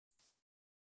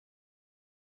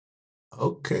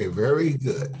Okay, very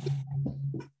good.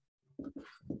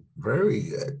 Very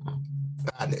good.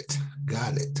 Got it.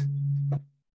 Got it.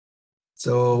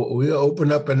 So we'll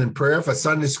open up in prayer for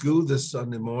Sunday school this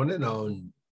Sunday morning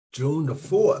on June the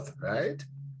 4th, right?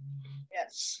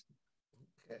 Yes.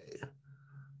 Okay.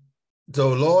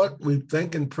 So, Lord, we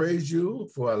thank and praise you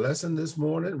for our lesson this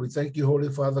morning. We thank you, Holy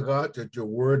Father God, that your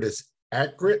word is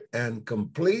accurate and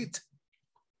complete.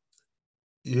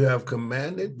 You have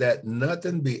commanded that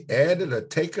nothing be added or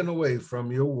taken away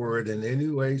from your word in any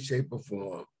way, shape, or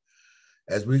form.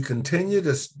 As we continue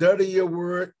to study your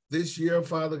word this year,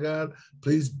 Father God,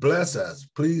 please bless us.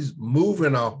 Please move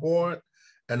in our heart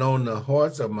and on the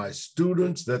hearts of my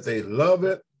students that they love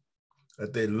it,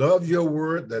 that they love your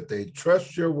word, that they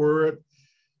trust your word.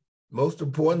 Most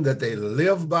important, that they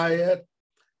live by it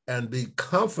and be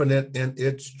confident in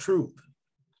its truth.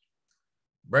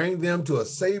 Bring them to a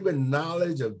saving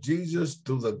knowledge of Jesus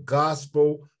through the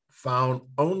gospel found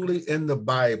only in the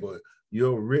Bible,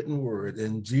 your written word.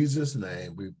 In Jesus'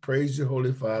 name, we praise you,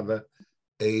 Holy Father.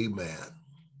 Amen.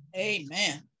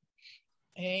 Amen.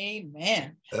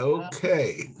 Amen.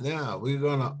 Okay, now we're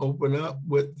going to open up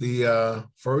with the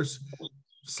first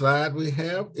slide we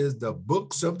have is the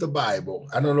books of the Bible.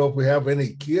 I don't know if we have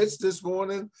any kids this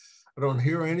morning. I don't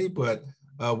hear any, but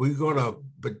we're going to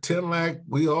pretend like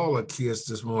we all are kids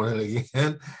this morning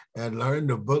again and learn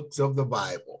the books of the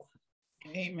Bible.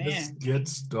 Amen. Let's get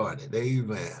started.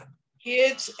 Amen.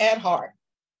 Kids at heart.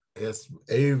 Yes,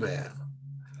 amen.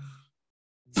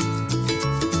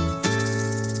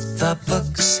 The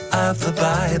books of the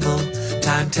Bible,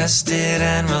 time-tested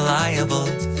and reliable.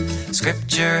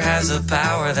 Scripture has a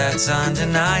power that's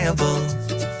undeniable.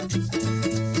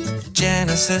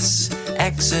 Genesis,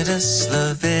 Exodus,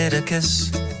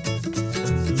 Leviticus,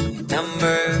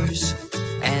 Numbers,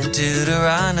 and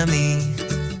Deuteronomy.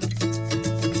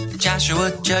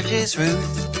 Joshua, Judges,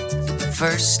 Ruth,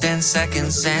 1st and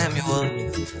 2nd Samuel,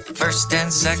 1st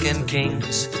and 2nd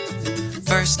Kings,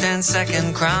 1st and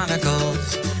 2nd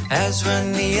Chronicles, Ezra,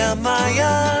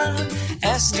 Nehemiah,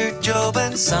 Esther, Job,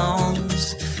 and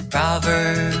Psalms,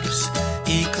 Proverbs,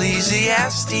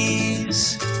 Ecclesiastes,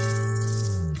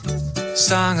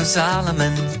 Song of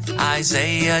Solomon,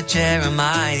 Isaiah,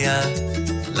 Jeremiah,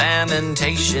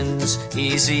 Lamentations,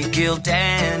 Ezekiel,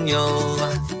 Daniel,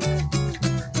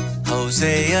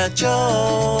 Hosea,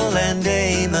 Joel, and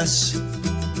Amos,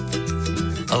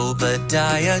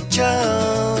 Obadiah,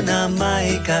 Jonah,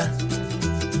 Micah,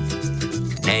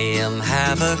 Nahum,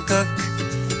 Habakkuk,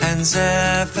 and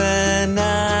Zephaniah,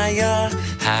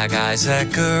 Haggai,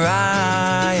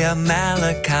 Zechariah,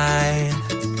 Malachi.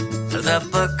 The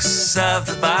books of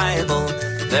the Bible,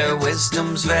 their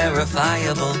wisdom's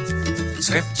verifiable.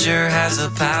 Scripture has a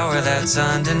power that's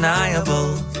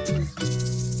undeniable.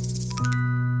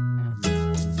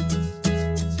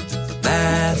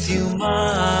 Matthew,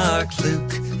 Mark,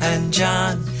 Luke, and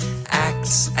John,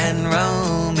 Acts and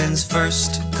Romans,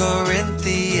 1st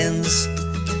Corinthians,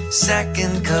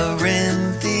 2nd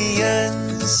Corinthians,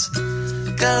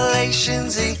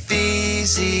 Galatians,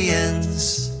 Ephesians,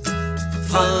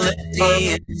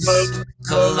 Philippians,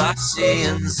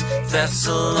 Colossians,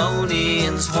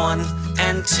 Thessalonians 1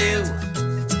 and 2,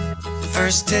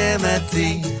 1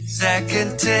 Timothy,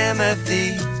 2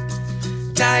 Timothy,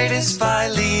 Titus,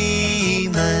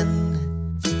 Philemon,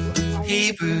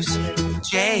 Hebrews,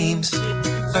 James,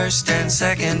 1st and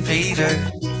 2nd Peter,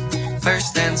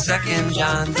 1st and 2nd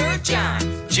John, 3rd John,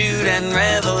 Jude and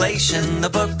Revelation, the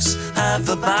books of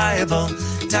the Bible,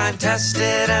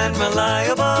 time-tested and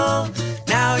reliable.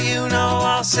 Now you know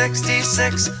all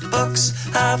 66 books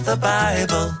of the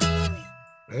Bible.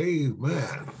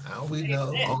 Amen. Now we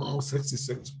know all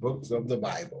 66 books of the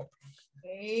Bible.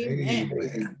 Amen.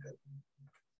 Amen.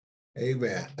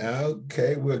 Amen.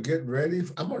 Okay, we'll get ready.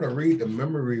 I'm going to read the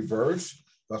memory verse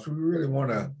because we really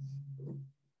want to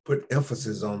put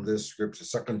emphasis on this scripture,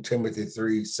 2 Timothy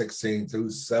 3:16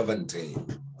 through 17.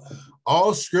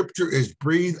 All scripture is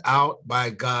breathed out by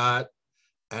God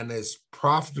and is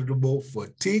profitable for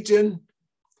teaching,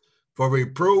 for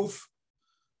reproof,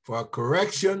 for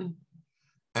correction,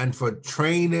 and for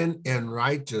training in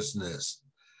righteousness,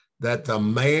 that the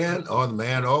man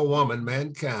or woman,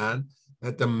 mankind,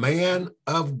 that the man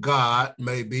of God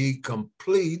may be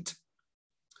complete,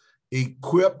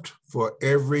 equipped for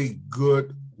every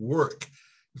good work.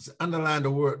 It's underline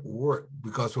the word work,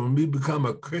 because when we become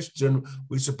a Christian,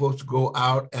 we're supposed to go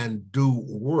out and do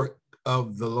work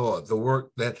of the Lord, the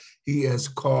work that he has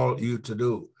called you to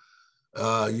do.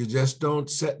 You just don't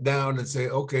sit down and say,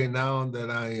 okay, now that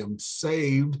I am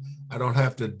saved, I don't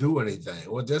have to do anything.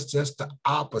 Well, that's just the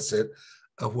opposite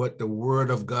of what the word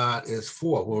of God is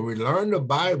for. When we learn the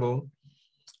Bible,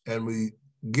 and we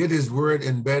get his word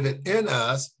embedded in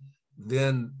us,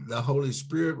 then the Holy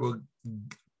Spirit will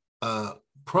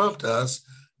prompt us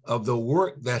of the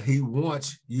work that he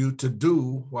wants you to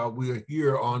do while we are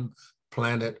here on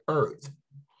planet Earth.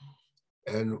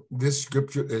 And this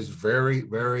scripture is very,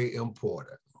 very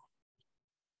important.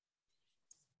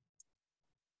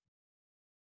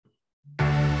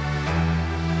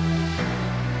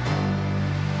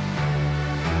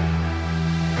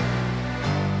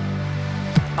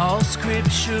 All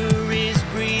scripture is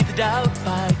breathed out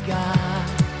by God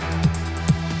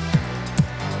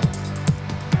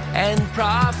and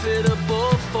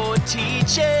profitable for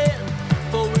teaching,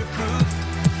 for reproof,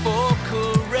 for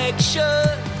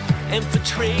correction, and for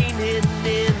training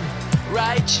in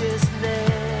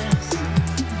righteousness,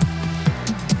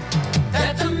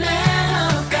 that the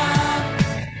man of God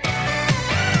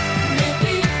may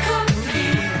be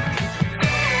complete,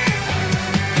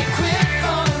 equipped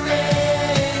for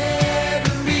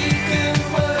every good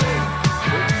work.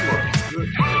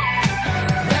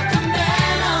 That the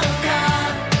man of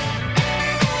God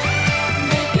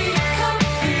may be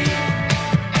complete,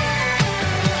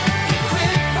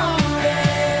 equipped for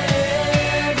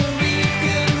every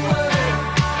good work.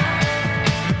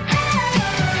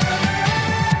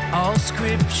 All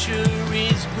scripture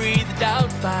is breathed out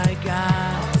by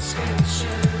God. All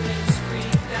scripture is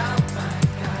breathed out by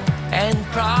God. And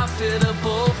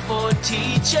profitable for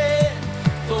teaching,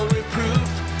 for reproof,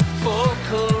 for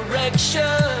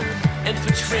correction, and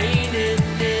for training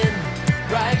in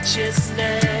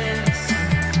righteousness.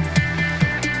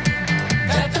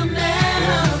 That the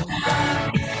man of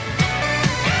God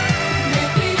may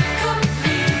be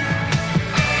complete,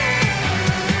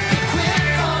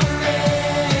 equipped for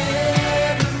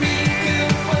every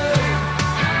good work.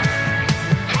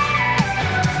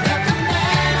 That the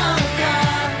man of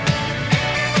God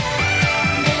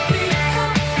may be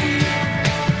complete,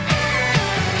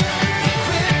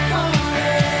 equipped for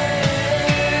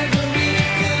every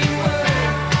good work.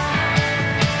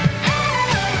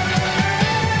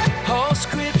 All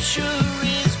scripture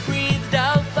is breathed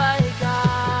out by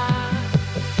God.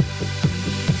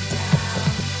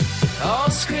 All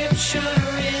scripture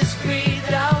is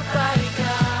breathed out by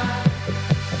God.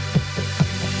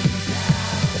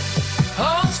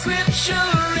 All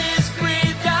scripture is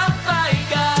breathed out by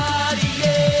God.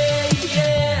 Yeah,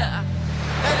 yeah.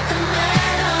 That the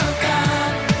man of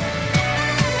God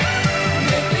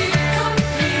may be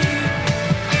complete,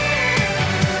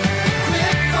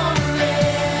 equipped for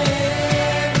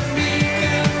every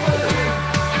good work.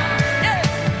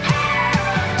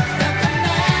 That the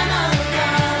man of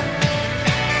God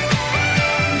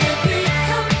may be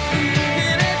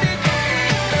complete,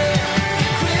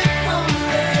 equipped for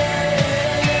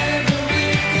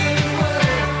every good work.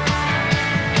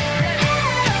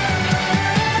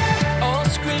 All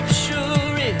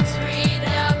scripture is breathed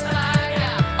out by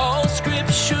God. All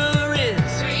scripture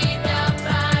is breathed out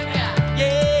by God.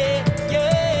 Yeah,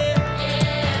 yeah,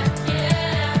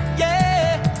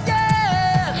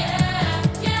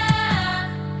 yeah.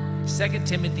 2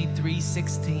 Timothy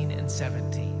 3:16 and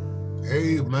 17.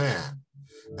 Amen.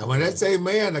 And when I say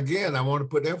man, again, I want to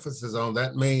put emphasis on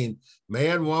that. Mean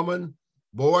man, woman,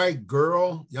 boy,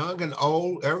 girl, young and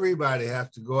old, everybody has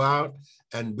to go out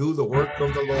and do the work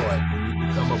of the Lord when you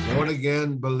become a born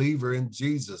again believer in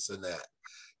Jesus and that,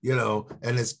 you know,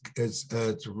 and it's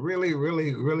really,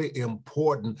 really, really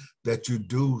important that you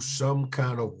do some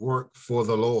kind of work for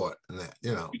the Lord and that,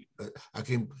 you know,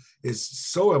 it's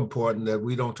so important that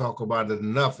we don't talk about it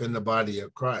enough in the body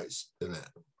of Christ and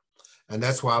that. And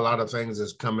that's why a lot of things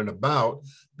is coming about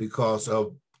because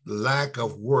of lack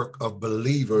of work of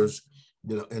believers,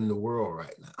 you know, in the world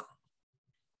right now.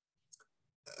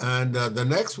 And the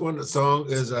next one song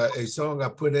is a song I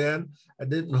put in. I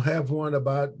didn't have one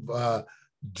about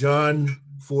John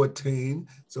 14.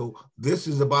 So this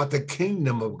is about the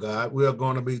kingdom of God. We are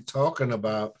going to be talking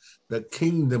about the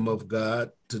kingdom of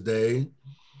God today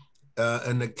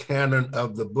and the canon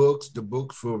of the books. The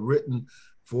books were written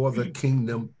for the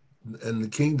kingdom, and the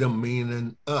kingdom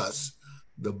meaning us,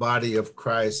 the body of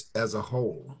Christ as a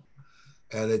whole.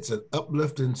 And it's an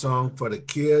uplifting song for the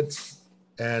kids.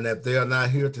 And if they are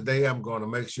not here today, I'm going to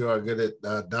make sure I get it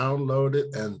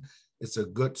downloaded. And it's a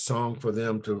good song for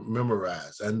them to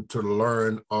memorize and to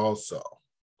learn also.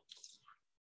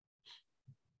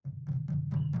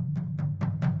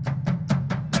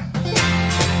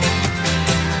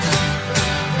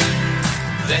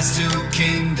 There's two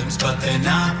kingdoms, but they're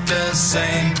not the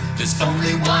same. There's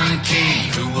only one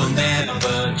king who will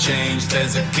never change.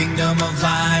 There's a kingdom of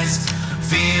lies,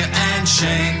 fear and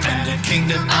shame, and a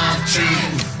kingdom of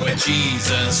truth where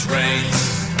Jesus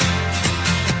reigns.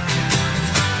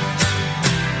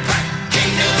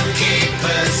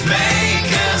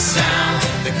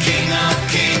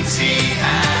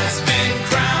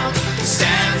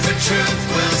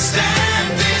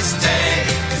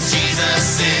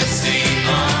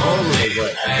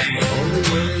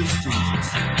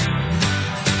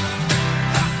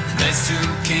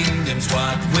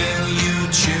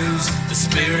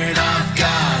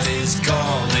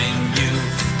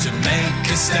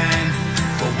 stand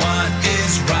for what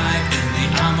is right in the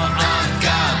armor of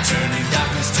God, turning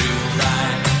darkness to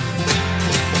light.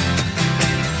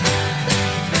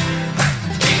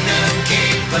 Kingdom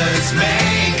keepers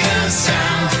make a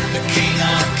sound. The King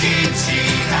of Kings, he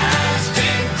has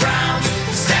been crowned.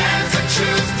 Stand for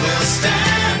truth, will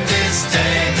stand this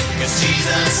day, 'cause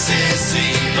Jesus is the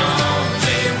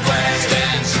only way.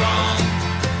 Stand strong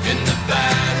in the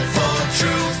battle for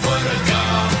truth, word of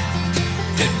God.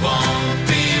 It won't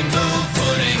be moved,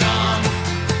 putting on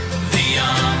the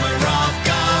armor of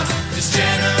God. This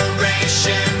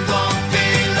generation won't be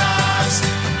lost.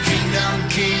 Kingdom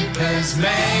keepers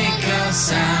make a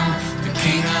sound. The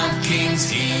King of Kings,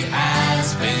 he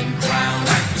has been crowned.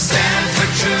 We stand for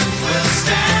truth, we'll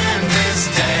stand this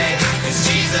day, 'cause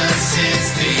Jesus is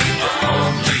the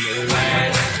only way.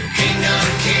 Kingdom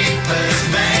keepers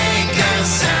make a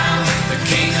sound. The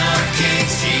King of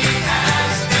Kings, he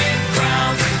has been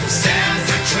crowned. We stand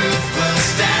for truth, we'll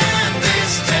stand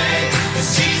this day,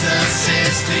 'cause Jesus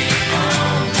is the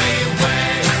only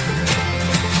way.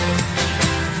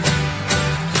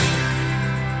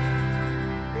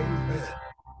 Amen.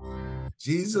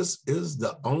 Jesus is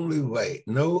the only way.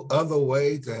 No other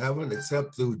way to heaven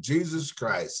except through Jesus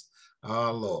Christ,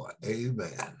 our Lord.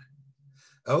 Amen.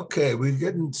 Okay, we're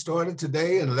getting started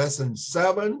today in lesson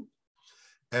 7.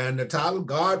 And the title,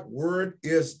 God's Word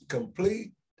is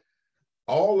Complete.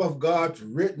 All of God's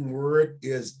written word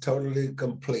is totally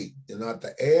complete. You're not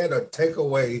to add or take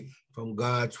away from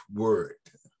God's word.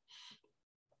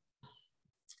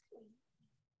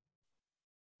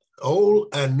 Old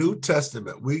and New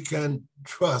Testament, we can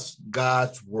trust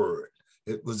God's word.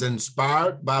 It was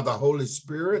inspired by the Holy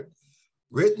Spirit,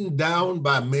 written down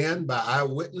by men, by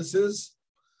eyewitnesses.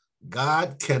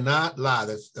 God cannot lie.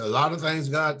 There's a lot of things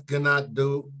God cannot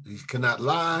do. He cannot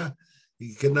lie.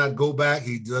 He cannot go back.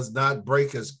 He does not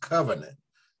break his covenant.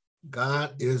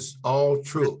 God is all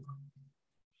truth.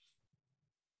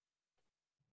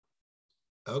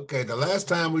 Okay, the last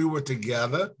time we were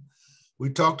together, we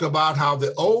talked about how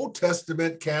the Old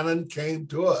Testament canon came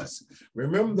to us.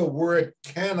 Remember, the word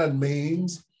canon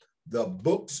means the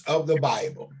books of the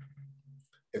Bible.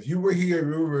 If you were here,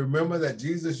 you will remember that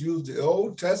Jesus used the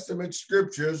Old Testament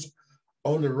scriptures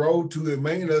on the road to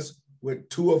Emmaus with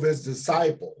 2 of his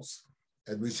disciples.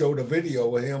 And we showed a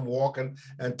video of him walking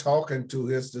and talking to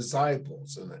his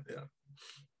disciples.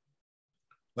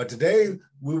 But today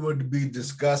we would be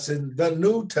discussing the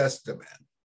New Testament.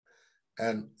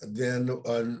 And then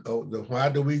why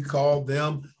do we call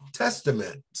them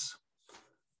testaments?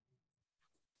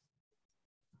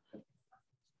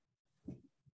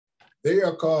 They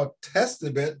are called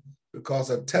testament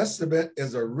because a testament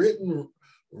is a written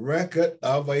record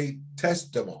of a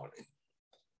testimony.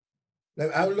 Now,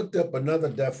 I looked up another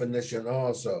definition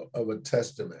also of a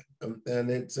testament, and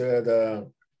it said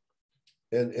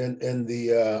in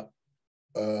the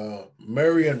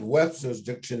Merriam-Webster's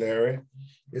dictionary,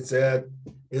 it said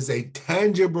it's a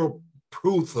tangible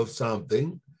proof of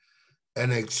something,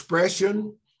 an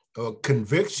expression or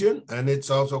conviction, and it's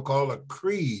also called a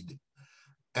creed,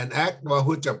 an act by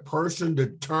which a person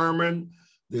determined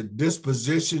the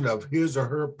disposition of his or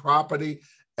her property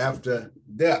after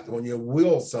death, when you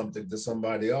will something to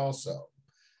somebody also.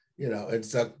 You know,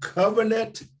 it's a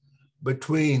covenant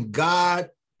between God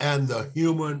and the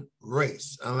human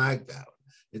race. I like that.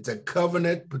 It's a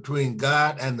covenant between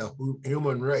God and the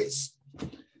human race.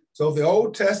 So the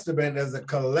Old Testament is a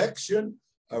collection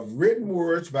of written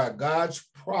words by God's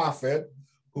prophet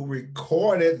who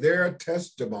recorded their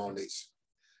testimonies.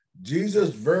 Jesus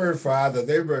verified that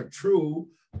they were true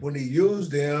when he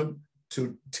used them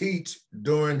to teach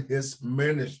during his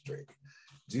ministry.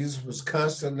 Jesus was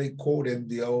constantly quoting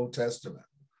the Old Testament,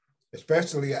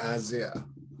 especially Isaiah.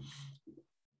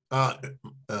 The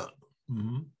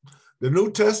New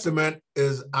Testament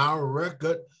is our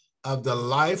record of the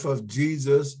life of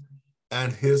Jesus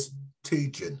and his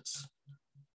teachings.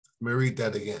 Let me read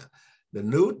that again. The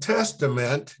New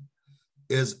Testament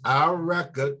is our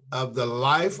record of the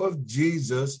life of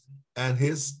Jesus and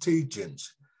his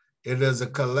teachings. It is a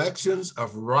collection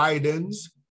of writings,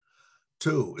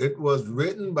 too. It was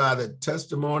written by the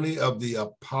testimony of the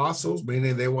apostles,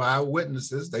 meaning they were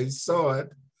eyewitnesses, they saw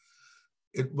it.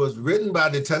 It was written by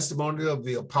the testimony of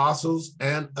the apostles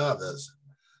and others.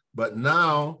 But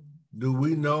now, do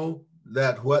we know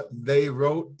that what they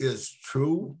wrote is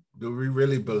true? Do we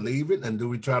really believe it? And do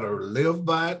we try to live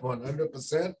by it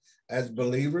 100% as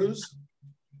believers?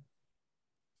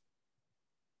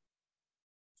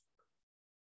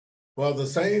 Well, the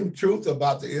same truth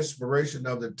about the inspiration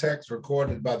of the text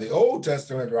recorded by the Old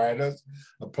Testament writers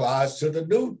applies to the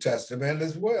New Testament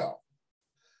as well.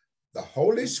 The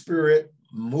Holy Spirit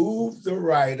moved the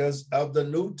writers of the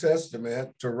New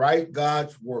Testament to write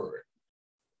God's word.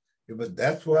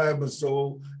 That's why it was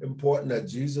so important that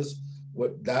Jesus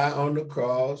would die on the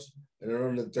cross, and then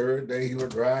on the third day he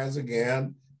would rise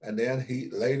again, and then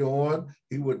later on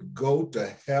he would go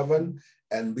to heaven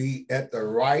and be at the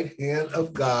right hand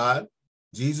of God.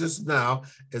 Jesus now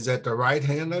is at the right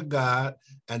hand of God,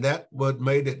 and that what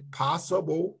made it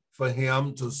possible for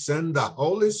him to send the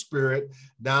Holy Spirit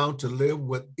down to live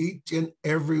with each and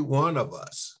every one of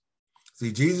us.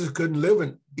 See, Jesus couldn't live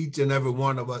in each and every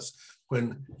one of us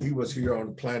when he was here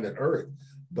on planet Earth.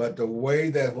 But the way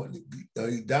that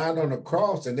he died on the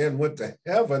cross and then went to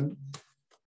heaven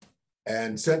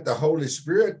and sent the Holy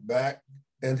Spirit back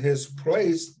in his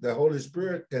place, the Holy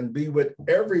Spirit can be with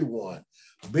everyone,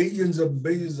 billions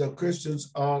of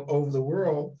Christians all over the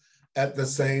world at the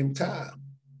same time.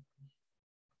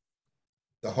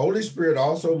 The Holy Spirit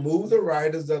also moved the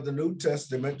writers of the New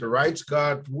Testament to write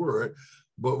God's word,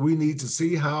 but we need to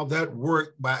see how that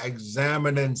worked by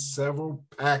examining several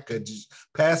packages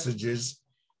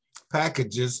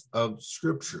of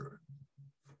scripture.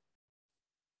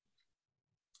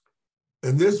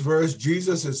 In this verse,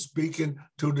 Jesus is speaking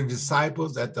to the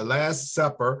disciples at the Last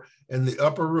Supper in the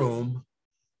upper room.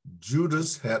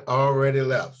 Judas had already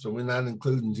left, so we're not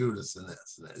including Judas in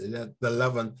this. The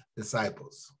 11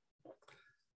 disciples.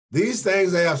 These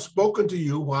things I have spoken to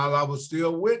you while I was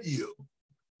still with you.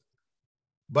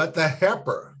 But the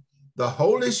Helper, the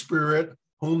Holy Spirit,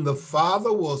 whom the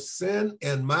Father will send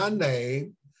in my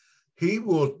name, he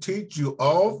will teach you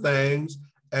all things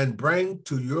and bring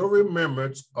to your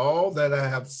remembrance all that I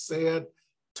have said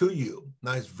to you.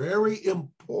 Now, it's very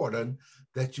important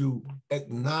that you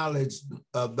acknowledge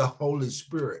the Holy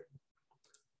Spirit.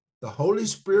 The Holy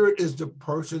Spirit is the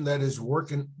person that is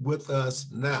working with us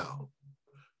now.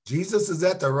 Jesus is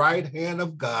at the right hand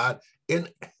of God in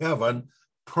heaven,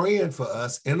 praying for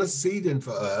us, interceding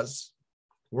for us,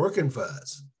 working for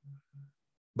us.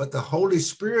 But the Holy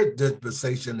Spirit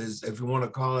dispensation is, if you want to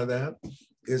call it that,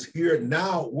 is here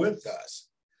now with us.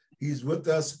 He's with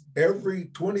us every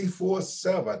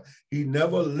 24/7. He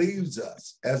never leaves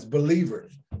us as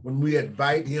believers when we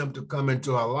invite him to come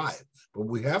into our life. But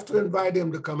we have to invite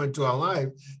him to come into our life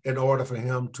in order for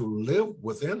him to live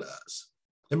within us.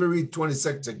 Let me read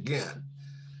 26 again.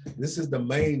 This is the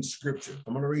main scripture.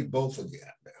 I'm going to read both again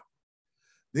now.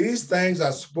 These things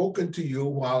are spoken to you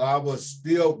while I was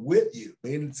still with you.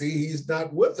 Meaning, see, he's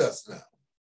not with us now.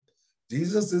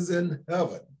 Jesus is in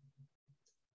heaven.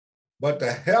 But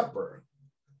the Helper,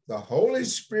 the Holy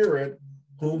Spirit,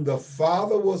 whom the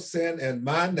Father will send in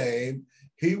my name,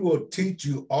 he will teach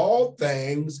you all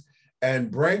things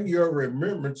and bring your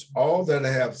remembrance all that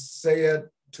I have said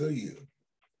to you.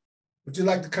 Would you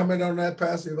like to comment on that,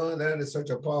 Pastor Yvonne? That is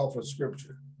such a powerful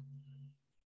scripture.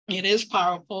 It is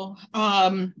powerful.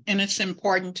 And it's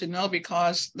important to know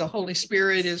because the Holy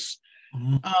Spirit is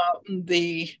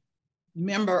the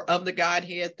member of the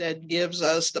Godhead that gives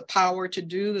us the power to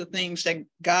do the things that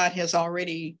God has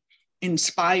already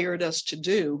inspired us to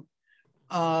do.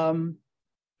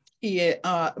 He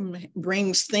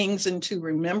brings things into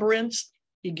remembrance.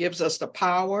 He gives us the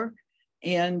power,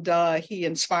 and he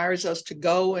inspires us to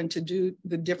go and to do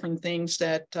the different things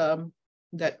that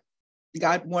that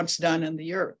God wants done in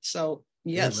the earth. So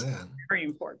yes, very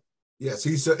important. Yes,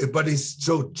 but he's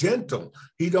so gentle.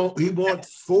 He won't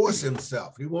force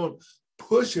himself. He won't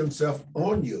push himself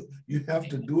on you. You have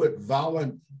to do it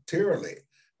voluntarily.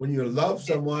 When you love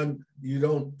someone, you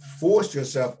don't force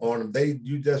yourself on them.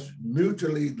 You just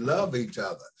mutually love each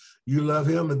other. You love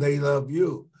him and they love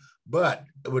you. But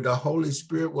with the Holy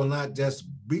Spirit will not just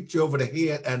beat you over the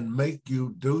head and make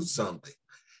you do something.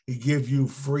 He gives you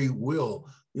free will,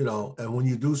 and when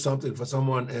you do something for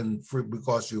someone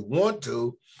because you want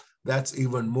to, that's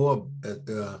even more,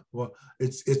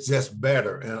 it's just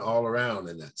better and all around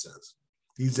in that sense.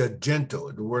 He's a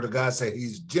gentle, the word of God says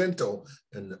he's gentle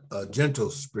and a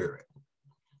gentle spirit.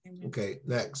 Amen. Okay,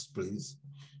 next, please.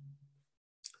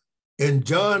 In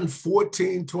John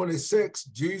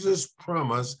 14:26, Jesus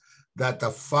promised that the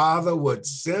Father would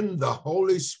send the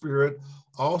Holy Spirit,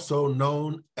 also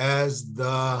known as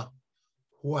the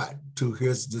what, to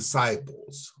his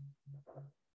disciples.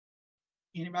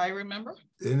 Anybody remember?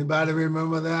 Anybody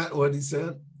remember that, what he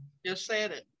said? Just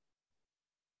said it.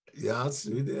 Yes,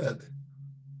 we did.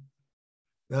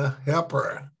 The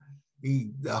Helper.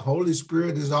 The Holy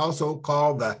Spirit is also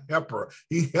called the Helper.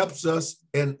 He helps us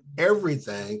in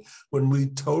everything when we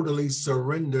totally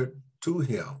surrender to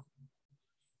him.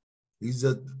 He's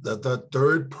the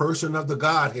third person of the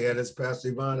Godhead, as Pastor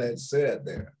Yvonne had said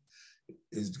there.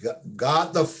 Is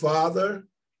God the Father,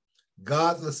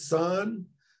 God the Son,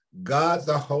 God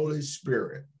the Holy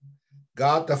Spirit.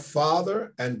 God the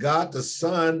Father and God the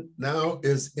Son now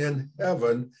is in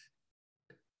heaven.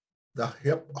 The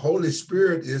Holy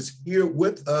Spirit is here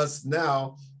with us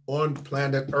now on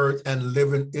planet Earth and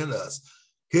living in us.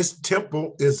 His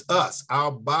temple is us.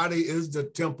 Our body is the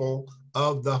temple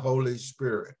of the Holy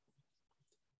Spirit.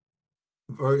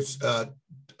 Verse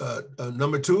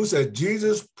number 2 says,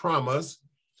 Jesus promised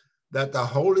that the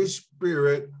Holy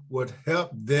Spirit would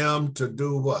help them to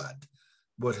do what?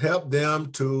 Would help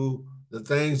them to the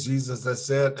things Jesus has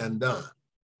said and done.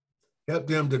 Help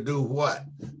them to do what?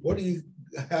 What do you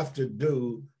have to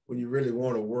do when you really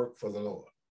want to work for the Lord?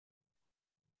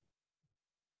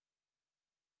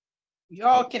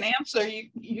 Y'all can answer.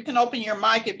 You can open your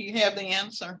mic if you have the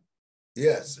answer.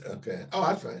 Yes, okay. Oh,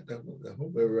 that's right. I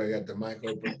hope everybody got the mic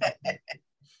open.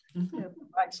 Yeah,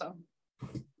 like so.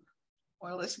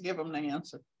 Well, let's give them the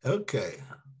answer. Okay.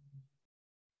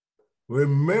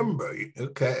 Remember,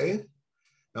 okay.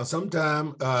 Now,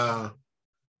 sometimes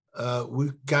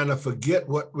we kind of forget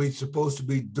what we're supposed to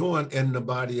be doing in the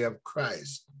body of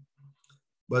Christ.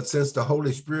 But since the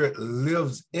Holy Spirit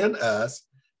lives in us,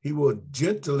 he will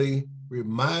gently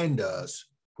remind us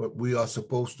what we are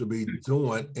supposed to be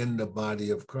doing in the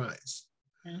body of Christ.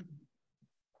 Mm-hmm.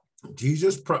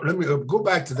 Let me go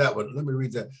back to that one. Let me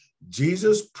read that.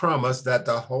 Jesus promised that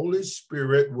the Holy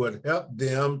Spirit would help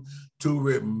them to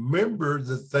remember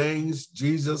the things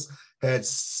Jesus had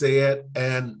said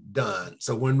and done.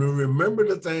 So when we remember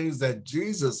the things that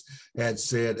Jesus had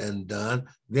said and done,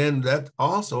 then that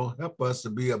also helps us to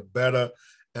be a better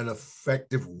and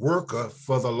effective worker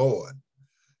for the Lord.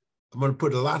 I'm going to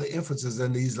put a lot of emphasis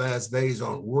in these last days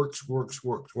on works.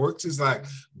 Works is like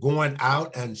going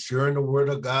out and sharing the word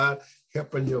of God,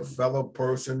 helping your fellow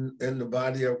person in the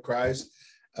body of Christ,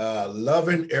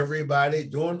 loving everybody,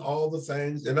 doing all the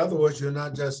things. In other words, you're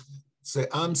not just say,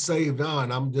 I'm saved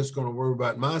on, I'm just going to worry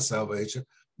about my salvation,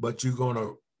 but you're going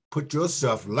to put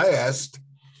yourself last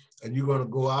and you're going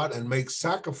to go out and make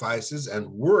sacrifices and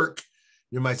work.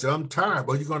 You might say, I'm tired,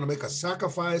 but you're going to make a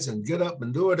sacrifice and get up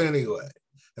and do it anyway.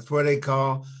 That's where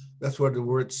the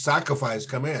word sacrifice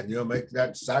come in. You'll make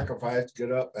that sacrifice,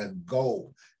 get up and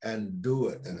go and do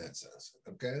it in that sense,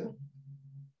 okay?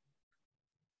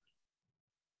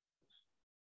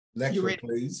 Next one,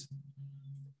 please.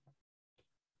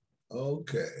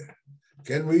 Okay.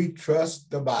 Can we trust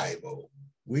the Bible?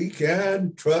 We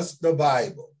can trust the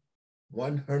Bible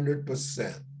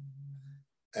 100%.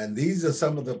 And these are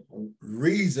some of the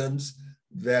reasons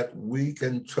that we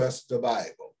can trust the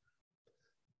Bible.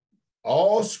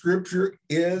 All scripture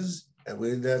is, and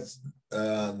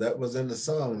that was in the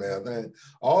song there, I think.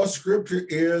 All scripture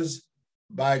is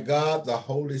by God, the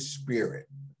Holy Spirit.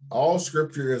 All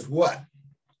scripture is what?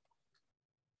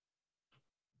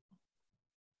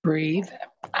 Breathe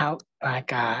out by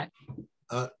God.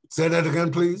 Say that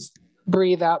again, please.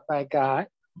 Breathe out by God.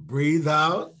 Breathe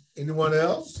out. Anyone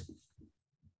else?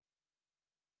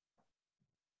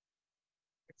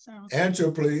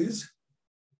 Answer, please.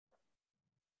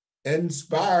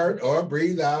 Inspired, or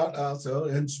breathe out also,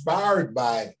 inspired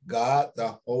by God,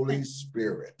 the Holy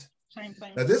Spirit. Same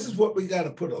thing. Now, this is what we got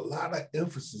to put a lot of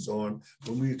emphasis on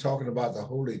when we're talking about the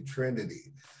Holy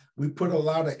Trinity. We put a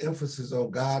lot of emphasis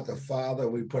on God the Father.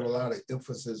 We put a lot of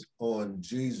emphasis on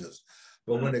Jesus.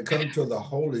 But when it comes to the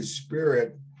Holy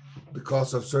Spirit,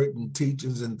 because of certain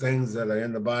teachings and things that are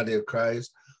in the body of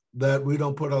Christ, that we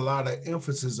don't put a lot of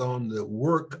emphasis on the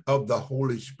work of the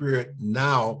Holy Spirit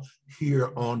now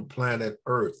here on planet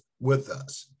Earth with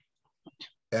us.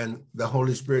 And the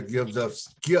Holy Spirit gives us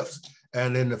gifts.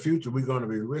 And in the future, we're going to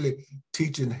be really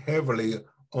teaching heavily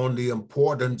on the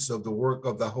importance of the work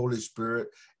of the Holy Spirit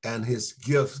and his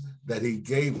gifts that he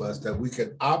gave us that we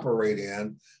can operate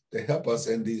in to help us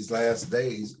in these last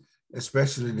days,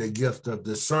 especially the gift of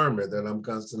discernment that I'm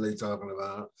constantly talking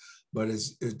about. But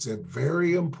it's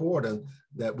very important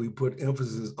that we put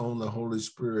emphasis on the Holy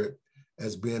Spirit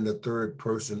as being the third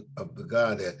person of the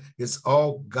Godhead. It's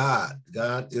all God.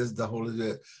 God is the Holy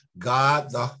Spirit. God,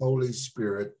 the Holy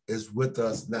Spirit, is with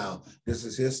us now. This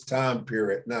is his time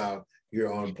period now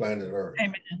here on planet Earth.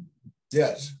 Amen.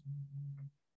 Yes.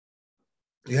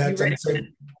 You had something to say?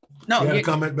 No. You had a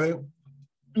comment, babe?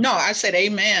 No, I said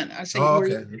amen. I said,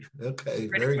 okay. Okay,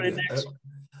 very good.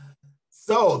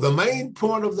 So the main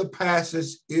point of the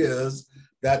passage is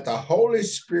that the Holy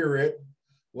Spirit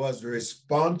was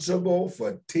responsible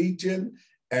for teaching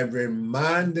and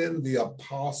reminding the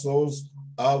apostles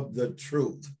of the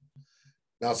truth.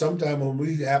 Now, sometimes when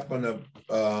we happen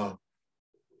to,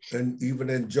 and even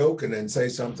in joking and say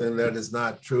something that is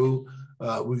not true,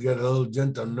 we get a little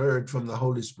gentle nerd from the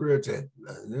Holy Spirit.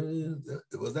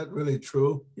 Was that really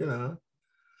true? You know,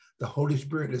 the Holy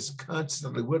Spirit is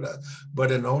constantly with us.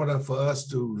 But in order for us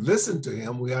to listen to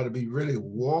him, we got to be really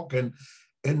walking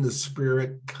in the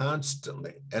Spirit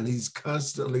constantly. And he's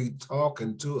constantly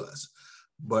talking to us.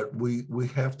 But we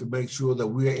have to make sure that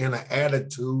we're in an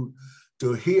attitude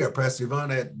to hear. Pastor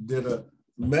Yvonne did a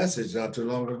message not too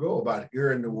long ago about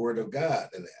hearing the word of God.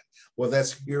 And that, well,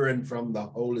 that's hearing from the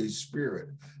Holy Spirit,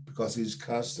 because he's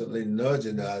constantly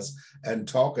nudging us and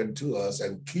talking to us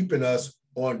and keeping us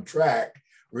on track,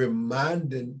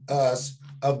 reminding us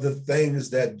of the things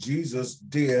that Jesus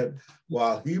did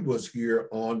while he was here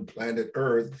on planet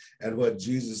Earth and what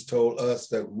Jesus told us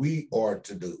that we are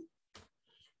to do.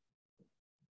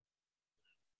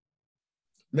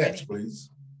 Next, please.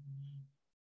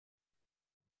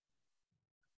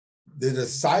 The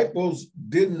disciples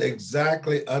didn't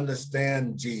exactly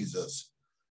understand Jesus,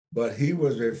 but he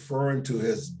was referring to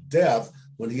his death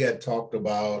when he had talked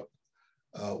about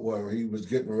where he was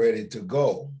getting ready to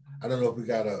go. I don't know if we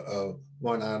got a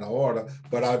one out of order,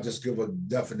 but I'll just give a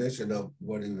definition of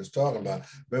what he was talking about.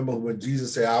 Remember when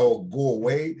Jesus said, I will go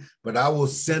away, but I will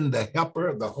send the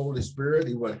helper, the Holy Spirit.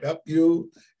 He will help you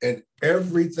in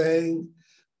everything.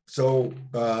 So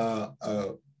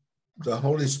the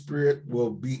Holy Spirit will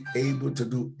be able to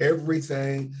do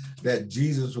everything that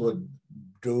Jesus would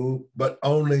do, but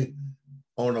only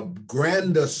on a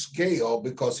grander scale,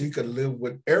 because he could live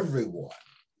with everyone.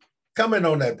 Comment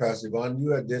on that, Pastor Yvonne.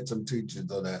 You had did some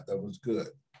teachings on that. That was good.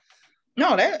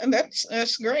 No,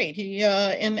 that's great. He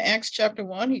in Acts chapter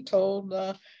 1, he told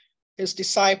his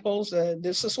disciples,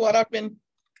 this is what I've been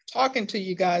talking to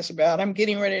you guys about. I'm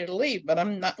getting ready to leave, but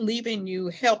I'm not leaving you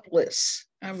helpless.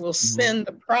 I will send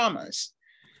the promise,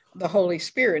 the Holy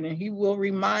Spirit, and he will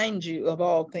remind you of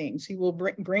all things. He will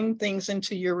bring things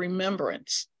into your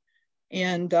remembrance.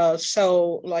 And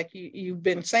so like you've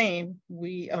been saying,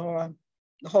 the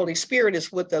Holy Spirit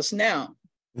is with us now.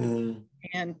 And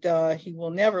he will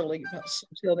never leave us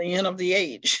until the end of the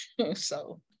age.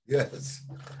 So yes.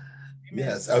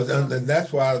 Yes, and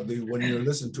that's why when you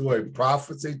listen to a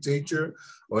prophecy teacher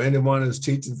or anyone who's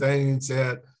teaching things,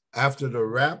 said after the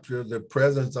rapture, the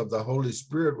presence of the Holy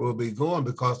Spirit will be gone,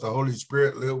 because the Holy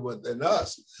Spirit lives within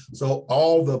us. So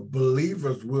all the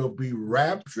believers will be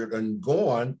raptured and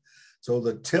gone. So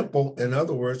the temple, in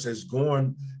other words, is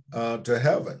going to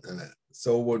heaven.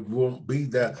 So it won't be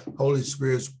that Holy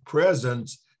Spirit's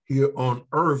presence here on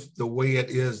earth the way it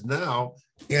is now,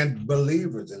 and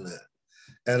believers in that.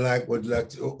 And like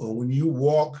when you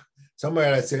walk, somebody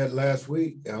I said last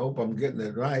week, I hope I'm getting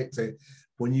it right, say,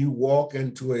 when you walk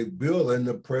into a building,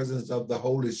 the presence of the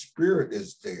Holy Spirit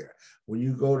is there. When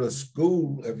you go to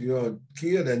school, if you're a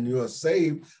kid and you're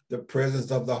saved, the presence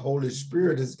of the Holy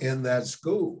Spirit is in that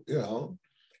school. You know,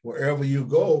 wherever you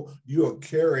go, you are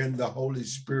carrying the Holy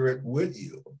Spirit with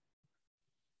you.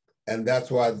 And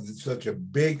that's why it's such a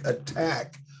big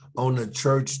attack on the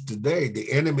church today.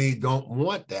 The enemy don't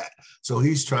want that. So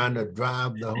he's trying to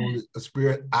drive the Holy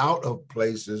Spirit out of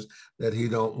places that he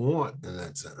don't want, in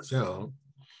that sense, you know.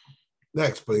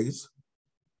 Next, please.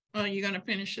 Oh, you're going to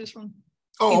finish this one?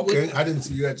 Oh, okay. I didn't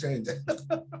see you had changed it.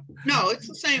 No, it's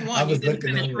the same one. I was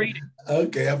looking at it.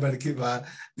 Okay, I better keep my.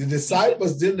 The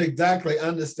disciples didn't exactly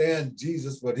understand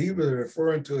Jesus, but he was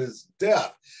referring to his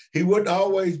death. He wouldn't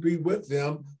always be with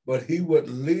them, but he would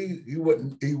leave. He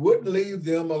wouldn't leave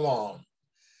them alone.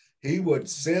 He would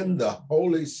send the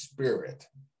Holy Spirit.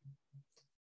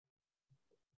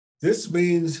 This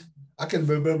means, I can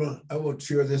remember, I will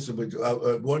share this with you.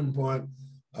 At one point,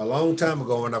 a long time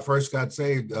ago, when I first got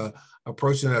saved, a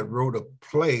person that wrote a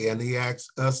play, and he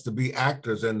asked us to be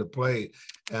actors in the play.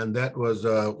 And that was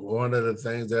one of the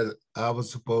things that I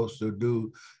was supposed to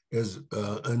do is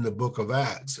in the book of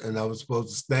Acts. And I was supposed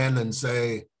to stand and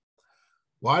say,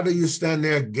 why do you stand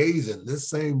there gazing? This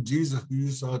same Jesus who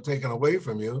you saw taken away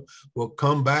from you will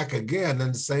come back again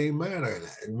in the same manner.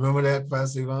 Remember that,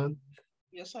 Pastor Yvonne?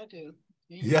 Yes, I do.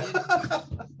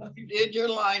 You did your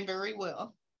line very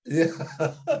well. Yeah.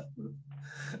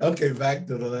 Okay, back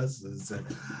to the lessons.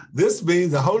 This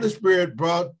means the Holy Spirit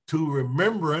brought to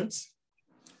remembrance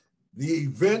the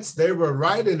events they were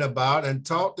writing about and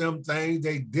taught them things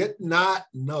they did not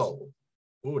know.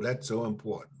 Oh, that's so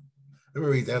important. Let me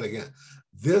read that again.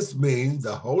 This means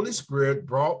the Holy Spirit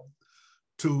brought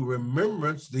to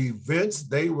remembrance the events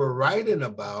they were writing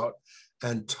about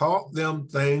and taught them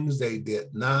things they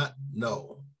did not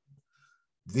know.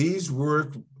 These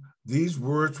words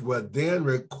were then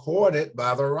recorded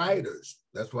by the writers.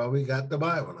 That's why we got the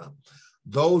Bible now.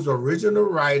 Those original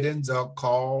writings are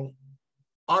called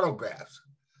autographs.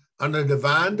 Under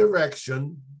divine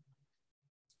direction,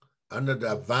 under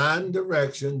divine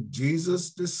direction,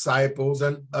 Jesus' disciples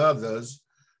and others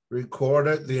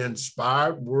recorded the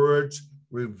inspired words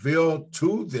revealed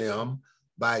to them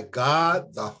by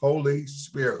God, the Holy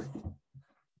Spirit.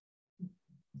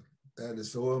 That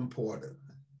is so important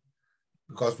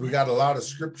because we got a lot of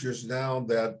scriptures now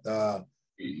that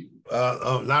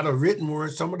a lot of written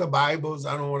words. Some of the Bibles,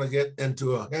 I don't want to get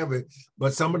into a heavy,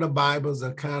 but some of the Bibles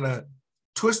are kind of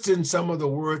twisting some of the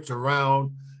words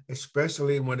around,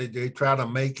 especially when they try to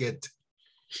make it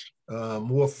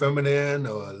more feminine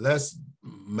or less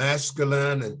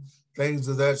masculine and things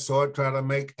of that sort, try to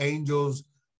make angels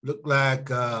look like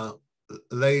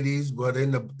ladies, but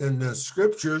in the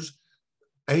scriptures,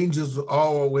 angels are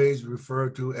always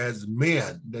referred to as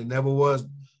men. There never was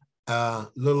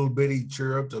little bitty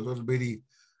cherubs or little bitty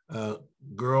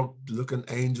girl-looking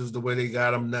angels the way they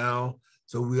got them now.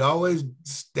 So we always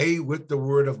stay with the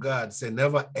word of God. Say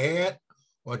never add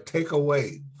or take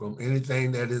away from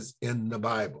anything that is in the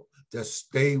Bible. Just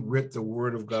stay with the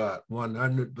word of God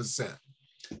 100%.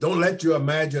 Don't let your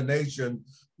imagination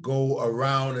go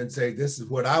around and say, this is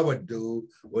what I would do,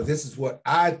 or this is what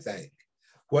I think.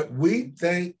 What we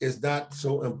think is not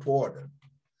so important.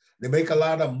 They make a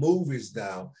lot of movies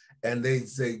now, and they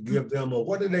say, give them a,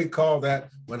 what do they call that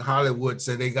when Hollywood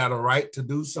say they got a right to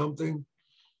do something?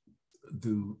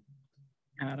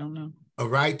 I don't know. A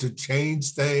right to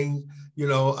change things, you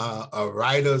know, a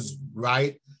writer's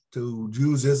right to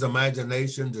use his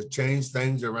imagination to change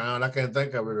things around. I can't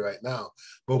think of it right now.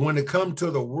 But when it comes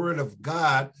to the word of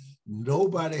God,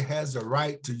 nobody has a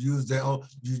right to use their own.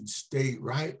 You stay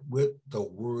right with the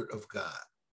word of God.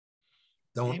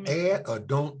 Don't add or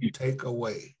don't take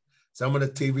away. Some of the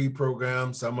TV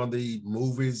programs, some of the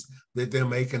movies that they're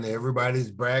making,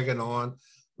 everybody's bragging on.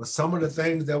 But some of the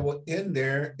things that were in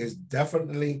there is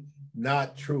definitely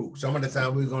not true. Some of the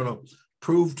time we're going to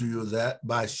prove to you that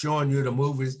by showing you the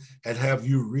movies and have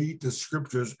you read the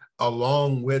scriptures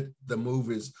along with the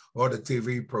movies or the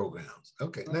TV programs.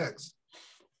 Okay, next.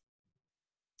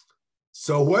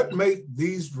 So what make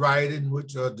these writings,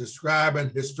 which are describing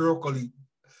historical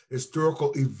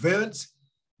events,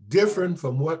 different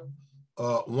from what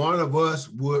one of us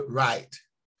would write?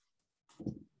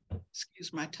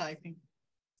 Excuse my typing.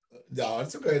 No,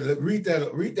 it's okay. Read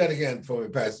that again for me,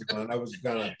 Pastor Glenn. I was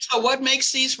gonna. So what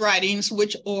makes these writings,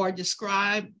 which are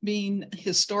describing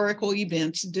historical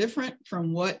events, different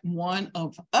from what one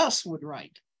of us would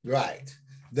write? Right.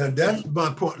 Then that's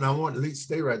my point, and I want to at least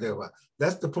stay right there.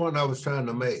 That's the point I was trying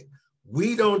to make.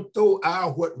 We don't throw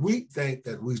out what we think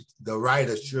that the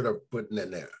writer should have put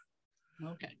in there.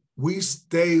 Okay. We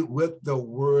stay with the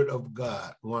word of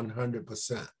God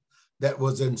 100%. That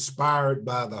was inspired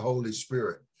by the Holy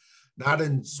Spirit. Not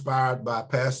inspired by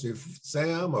Pastor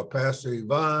Sam or Pastor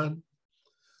Yvonne,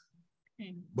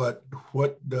 but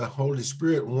what the Holy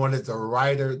Spirit wanted the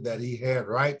writer that he had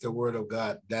write the word of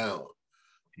God down.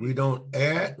 We don't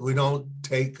add, we don't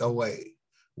take away.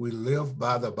 We live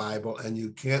by the Bible, and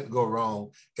you can't go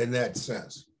wrong in that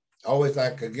sense. Always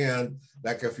like, again,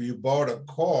 like if you bought a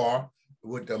car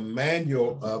with the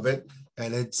manual of it,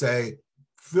 and it'd say,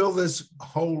 fill this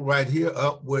hole right here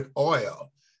up with oil.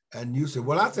 And you say,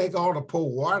 well, I think I ought to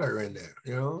pour water in there,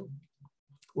 you know?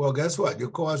 Well, guess what? Your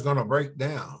car is going to break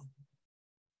down.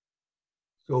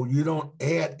 So you don't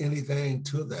add anything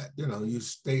to that. You know, you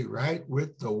stay right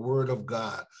with the word of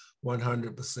God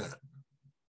 100%.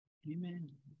 Amen.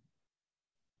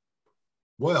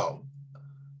 Well,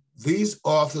 these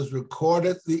authors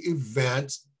recorded the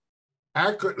events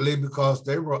accurately because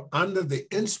they were under the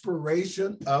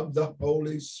inspiration of the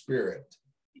Holy Spirit.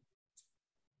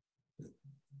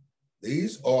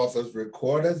 These authors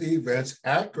recorded the events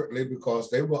accurately because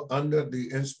they were under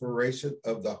the inspiration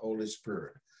of the Holy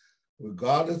Spirit.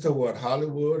 Regardless of what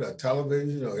Hollywood or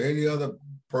television or any other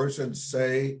person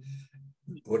say,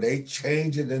 when they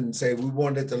change it and say, we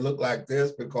want it to look like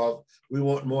this because we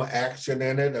want more action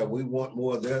in it or we want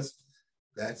more of this,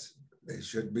 they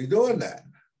should be doing that.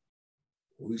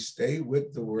 We stay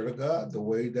with the word of God the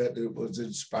way that it was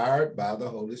inspired by the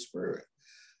Holy Spirit.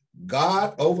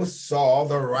 God oversaw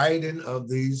the writing of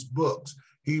these books.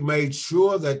 He made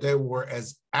sure that they were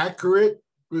as accurately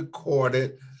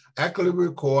recorded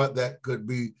that could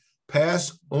be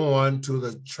passed on to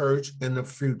the church in the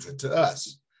future, to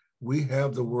us. We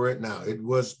have the word now. It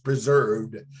was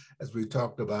preserved, as we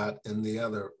talked about in the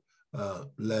other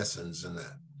lessons in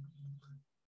that.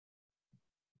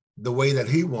 The way that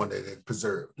he wanted it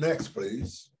preserved. Next,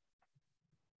 please.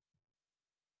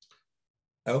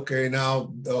 Okay,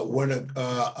 now when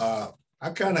I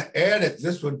kind of added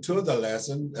this one to the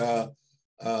lesson,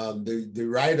 the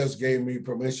writers gave me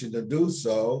permission to do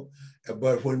so,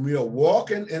 But when we are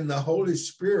walking in the Holy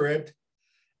Spirit,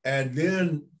 and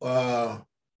then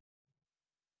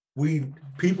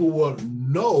people will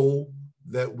know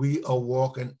that we are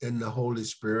walking in the Holy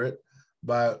Spirit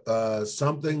by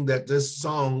something that this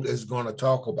song is going to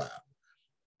talk about.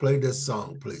 Play this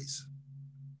song, please.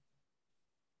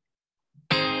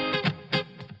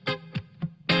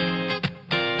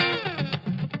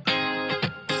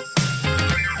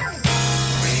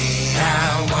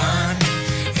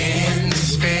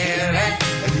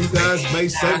 May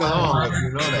sing along if you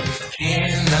know that.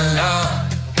 In the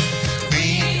Lord,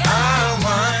 we are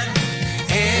one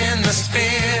in the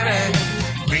Spirit.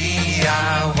 We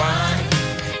are one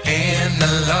in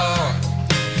the Lord,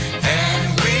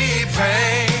 and we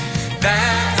pray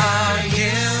that our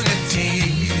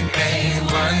unity may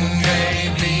one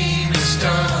day be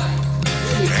restored,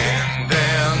 and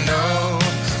they'll know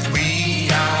we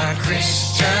are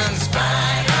Christians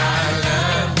by our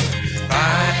love,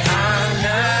 by our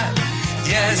love.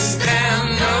 Yes, they'll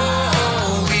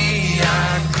know we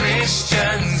are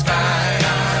Christians by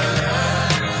our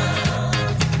love.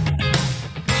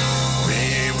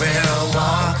 We will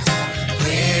walk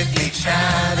with each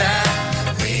other.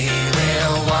 We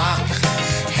will walk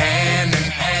hand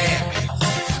in hand.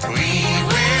 We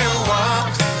will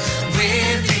walk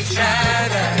with each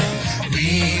other.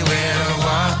 We will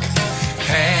walk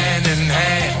hand in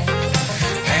hand.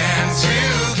 And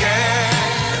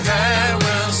together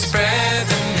we'll spread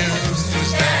the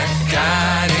news that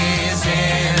God is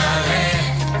in our land.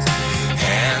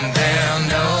 And they'll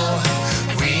know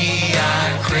we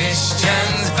are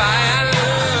Christians by our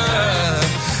love,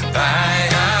 by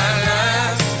our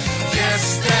love. Yes,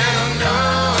 they'll know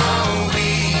we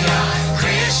are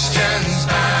Christians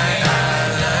by our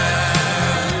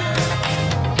love.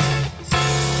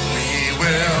 We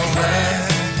will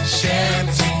worship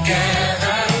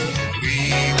together. We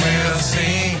will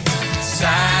sing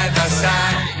side by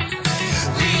side.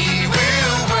 We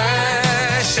will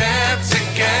worship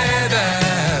together.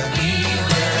 We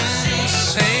will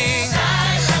sing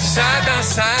side by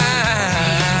side.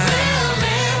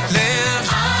 Lift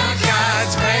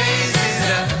God's praises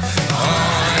up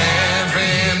on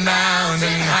every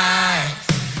mountain high,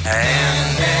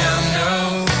 and they'll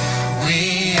know we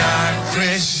are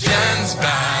Christians by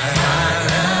our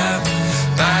love,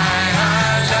 by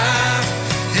our love.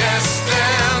 Yes,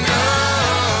 they'll know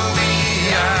we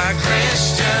are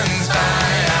Christians by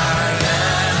our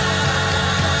love.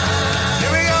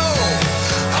 Here we go.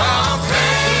 All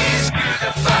praise to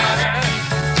the Father.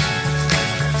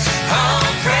 All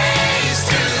praise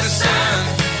to the Son.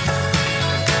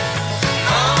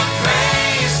 All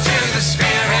praise to the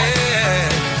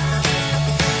Spirit.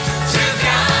 To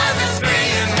God the three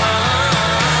in one.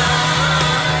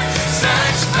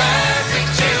 Such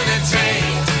perfect unity,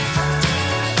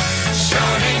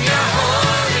 shown in your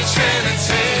Holy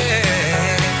Trinity.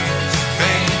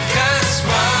 Make us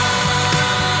one,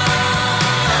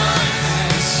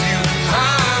 as you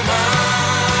are one.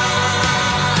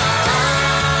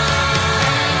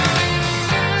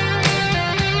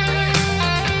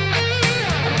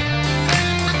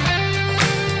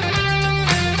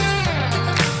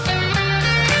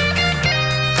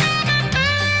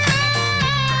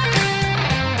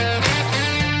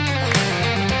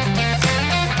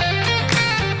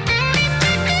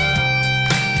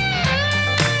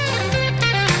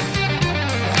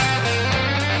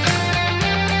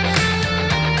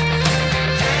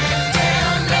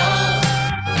 They'll know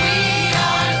we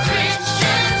are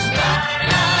Christians by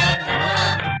our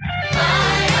love,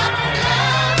 by our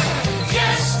love.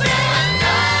 Yes, they'll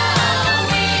know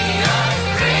we are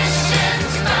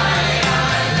Christians by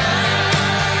our love.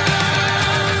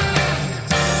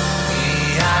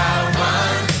 We are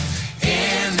one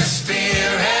in the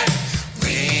Spirit.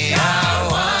 We are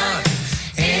one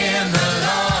in the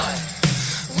Lord.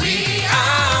 We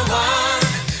are one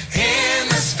in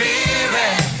the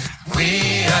Spirit.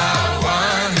 We are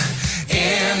one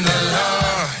in the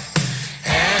Lord.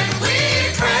 And we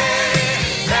pray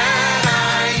that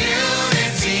our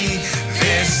unity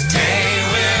this day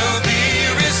will be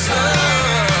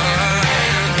restored.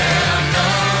 And they'll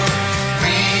know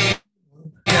we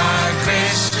are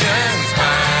Christians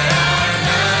by our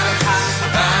love,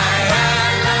 by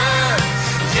our love.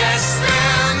 Yes,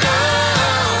 they'll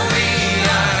know we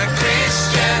are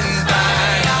Christians by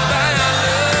our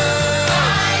love,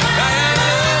 by our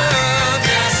love.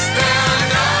 Yes, they'll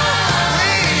know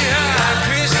we are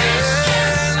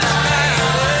Christians by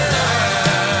our love.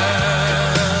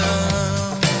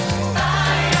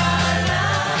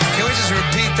 Can we just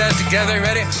repeat that together?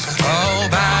 Ready? Oh,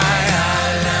 by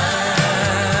our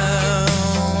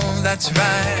love. That's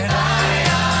right. By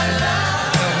our love.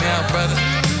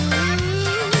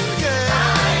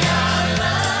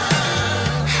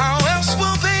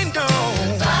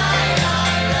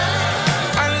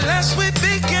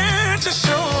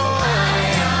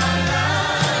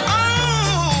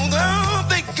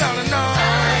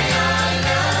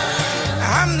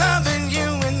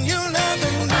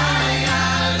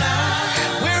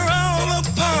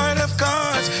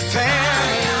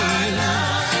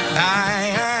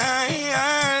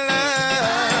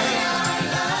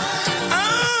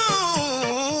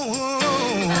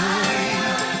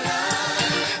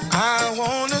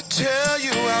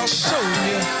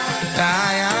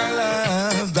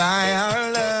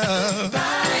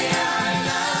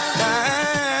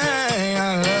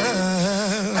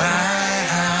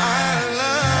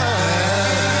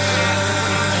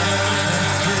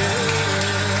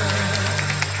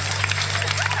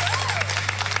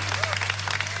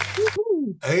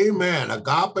 Amen.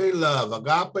 Agape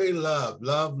love,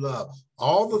 love.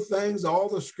 All the things, all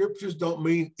the scriptures don't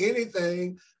mean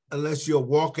anything unless you're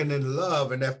walking in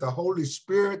love. And if the Holy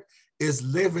Spirit is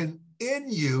living in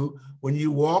you, when you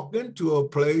walk into a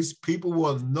place, people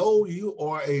will know you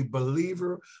are a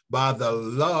believer by the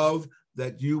love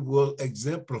that you will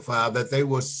exemplify, that they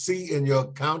will see in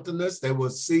your countenance, they will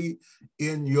see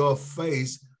in your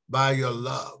face by your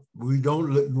love.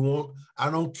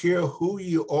 I don't care who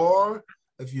you are.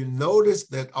 If you notice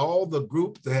that all the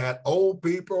group, they had old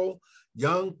people,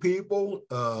 young people,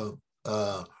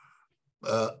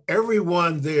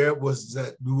 everyone there was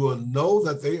that you will know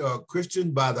that they are Christian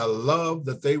by the love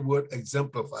that they would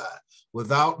exemplify.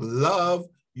 Without love,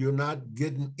 you're not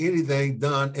getting anything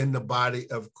done in the body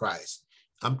of Christ.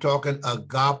 I'm talking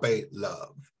agape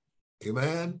love.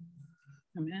 Amen.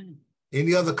 Amen.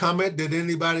 Any other comment? Did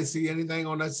anybody see anything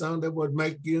on that song that would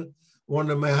make you want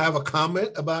to have a comment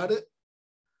about it?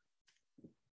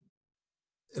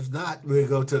 If not, we'll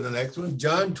go to the next one.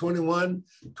 John 21,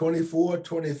 24,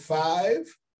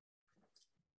 25.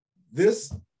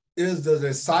 This is the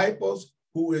disciples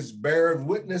who is bearing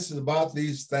witnesses about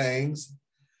these things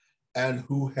and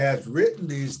who has written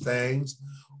these things.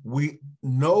 We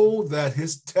know that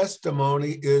his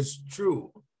testimony is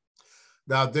true.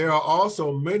 Now, there are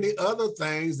also many other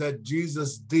things that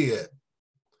Jesus did.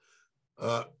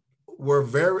 Were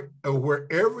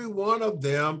every one of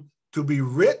them to be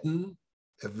written,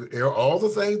 all the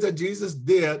things that Jesus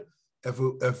did, if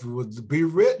it was to be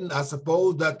written, I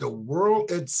suppose that the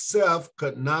world itself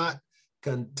could not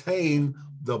contain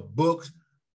the books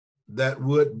that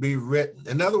would be written.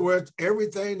 In other words,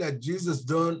 everything that Jesus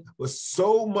done was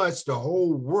so much, the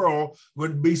whole world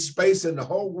would be space in the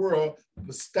whole world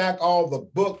to stack all the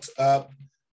books up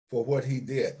for what he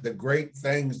did, the great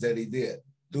things that he did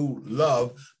through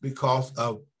love, because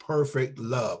of perfect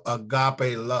love,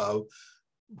 agape love.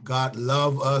 God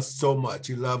loved us so much.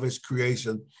 He loved his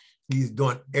creation. He's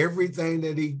doing everything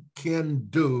that he can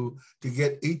do to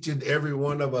get each and every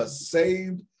one of us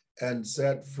saved and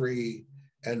set free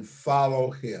and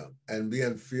follow him and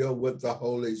being filled with the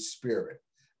Holy Spirit.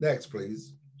 Next,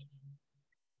 please.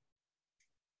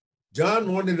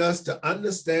 John wanted us to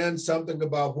understand something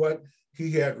about what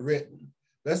he had written.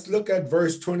 Let's look at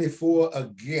verse 24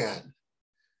 again.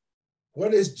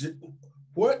 What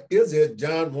is it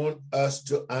John wants us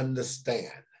to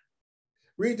understand?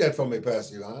 Read that for me,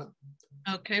 Pastor Johan.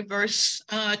 Okay, verse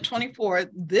 24.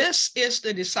 This is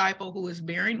the disciple who is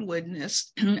bearing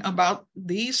witness about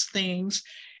these things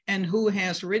and who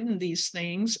has written these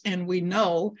things, and we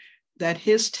know that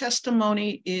his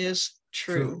testimony is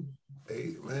true.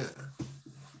 Amen.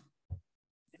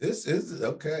 This is,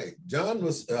 okay. John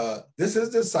was, this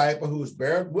is the disciple who is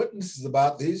bearing witnesses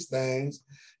about these things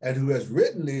and who has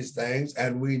written these things,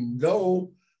 and we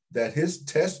know that his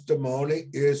testimony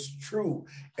is true.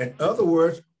 In other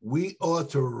words, we ought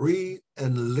to read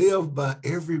and live by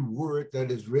every word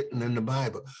that is written in the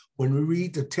Bible. When we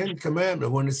read the 10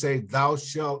 Commandments, when they say, thou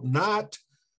shalt not,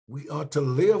 we ought to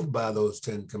live by those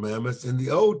 10 Commandments in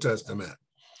the Old Testament.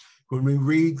 When we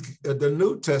read the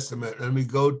New Testament and we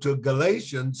go to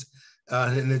Galatians,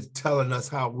 and it's telling us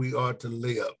how we are to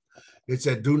live. It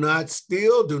said, do not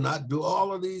steal, do not do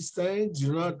all of these things,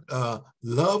 do not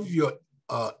love your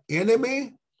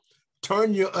enemy,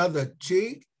 turn your other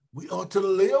cheek. We ought to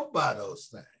live by those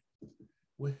things.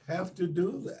 We have to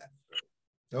do that.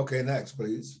 Okay, next,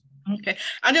 please. Okay,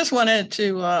 I just wanted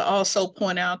to also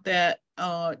point out that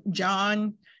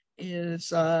John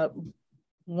is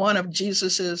one of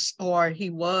Jesus's, or he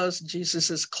was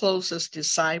Jesus's closest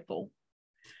disciple.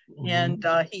 Mm-hmm. And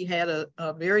he had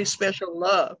a very special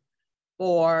love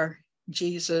for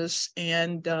Jesus,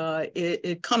 and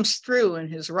it comes through in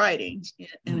his writings,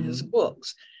 in mm-hmm. his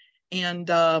books. And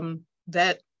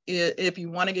that if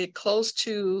you want to get close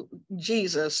to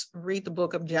Jesus, read the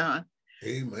book of John.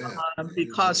 Amen.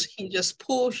 Because he just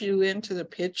pulls you into the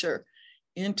picture,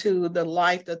 into the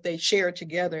life that they shared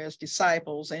together as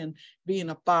disciples and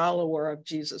being a follower of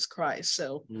Jesus Christ.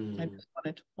 So I just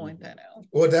wanted to point that out.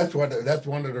 Well, that's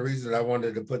one of the reasons I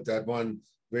wanted to put that one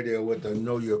video with the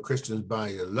Know Your Christians by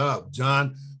Your Love.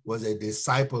 John was a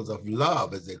disciple of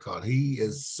love, as they call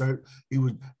it.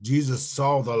 Jesus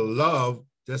saw the love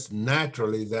just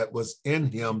naturally that was in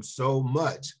him so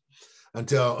much,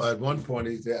 until at one point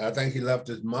he said, I think he left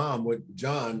his mom with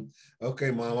John.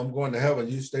 Okay, Mom, I'm going to heaven.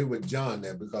 You stay with John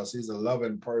there because he's a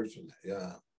loving person.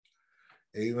 Yeah.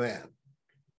 Amen.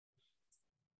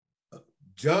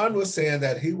 John was saying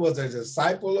that he was a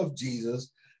disciple of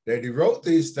Jesus, that he wrote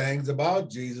these things about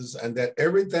Jesus, and that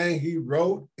everything he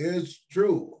wrote is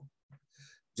true.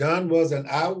 John was an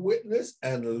eyewitness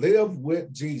and lived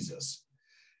with Jesus.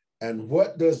 And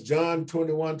what does John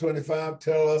 21:25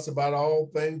 tell us about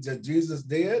all things that Jesus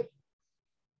did?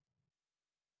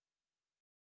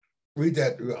 Read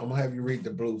that. I'm gonna have you read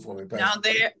the blue for me, Pastor.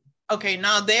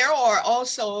 Now there are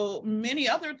also many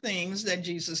other things that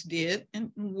Jesus did,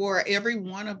 and were every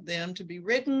one of them to be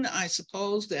written, I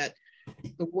suppose that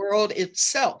the world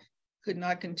itself could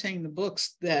not contain the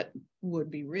books that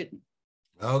would be written.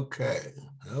 Okay,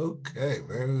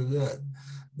 very good.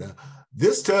 Now,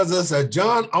 this tells us that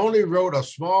John only wrote a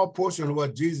small portion of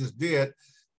what Jesus did.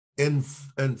 In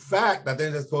fact, I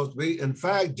think that's supposed to be, in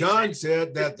fact, John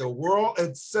said that the world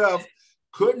itself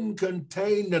couldn't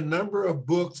contain the number of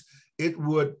books it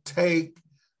would take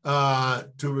to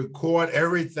record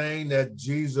everything that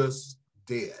Jesus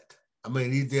did. I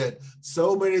mean, he did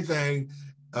so many things.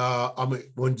 I mean,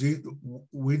 when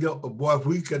if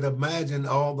we could imagine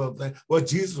all the things, well,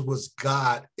 Jesus was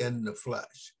God in the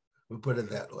flesh. We put it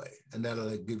that way, and that'll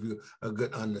give you a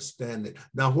good understanding.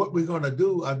 Now, what we're going to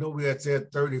do, I know we had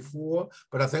said 34,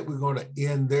 but I think we're going to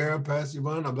end there, Pastor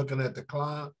Yvonne. I'm looking at the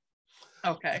clock.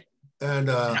 Okay. And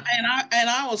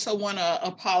I also want to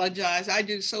apologize. I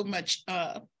do so much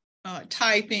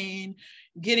typing,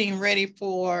 getting ready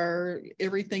for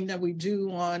everything that we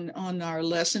do on our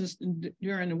lessons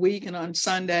during the week and on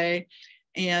Sunday.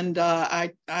 And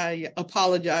I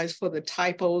apologize for the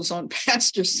typos on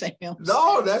Pastor Sam.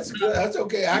 No, that's good. That's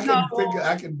okay.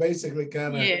 I can basically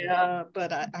kind of. Yeah,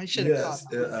 but I should have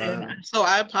caught so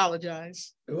I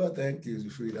apologize. Well, thank you,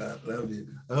 sweetheart. Love you.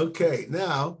 Okay,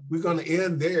 now we're going to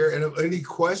end there. And any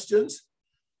questions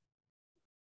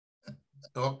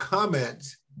or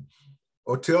comments,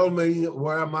 or tell me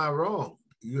where am I wrong?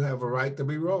 You have a right to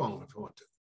be wrong if you want to.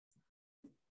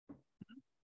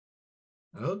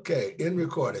 Okay, in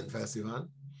recording, Pastor Yvonne.